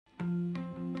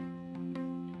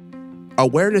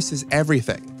Awareness is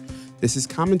everything. This is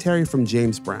commentary from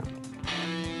James Brown.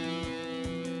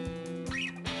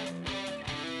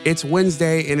 It's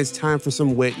Wednesday, and it's time for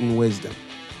some wit and wisdom.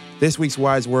 This week's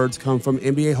wise words come from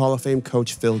NBA Hall of Fame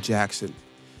coach Phil Jackson.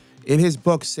 In his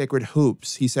book, Sacred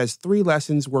Hoops, he says 3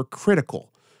 lessons were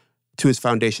critical to his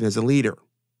foundation as a leader.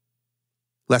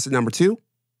 Lesson number 2,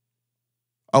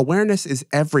 awareness is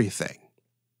everything.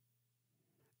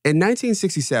 In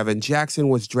 1967, Jackson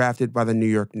was drafted by the New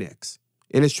York Knicks,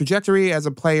 and his trajectory as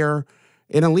a player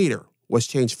and a leader was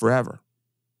changed forever.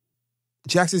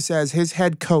 Jackson says his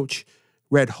head coach,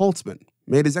 Red Holtzman,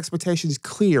 made his expectations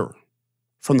clear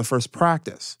from the first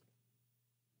practice.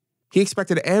 He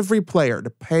expected every player to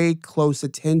pay close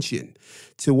attention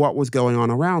to what was going on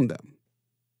around them.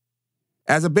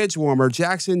 As a bench warmer,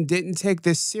 Jackson didn't take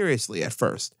this seriously at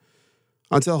first,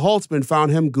 until Holtzman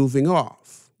found him goofing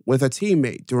off with a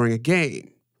teammate during a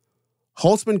game.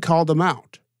 Holtzman called him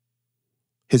out.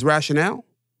 His rationale?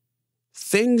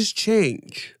 Things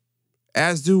change,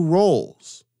 as do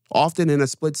roles, often in a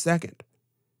split second.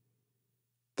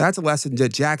 That's a lesson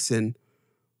that Jackson,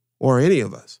 or any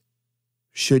of us,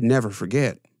 should never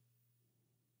forget.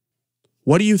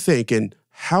 What do you think, and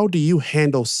how do you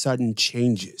handle sudden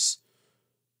changes?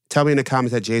 Tell me in the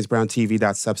comments at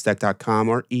jamesbrowntv.substack.com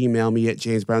or email me at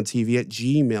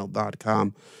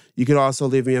jamesbrowntv@gmail.com. You can also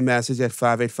leave me a message at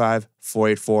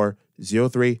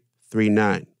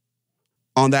 585-484-0339.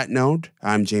 On that note,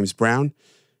 I'm James Brown,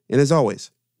 and as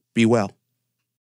always, be well.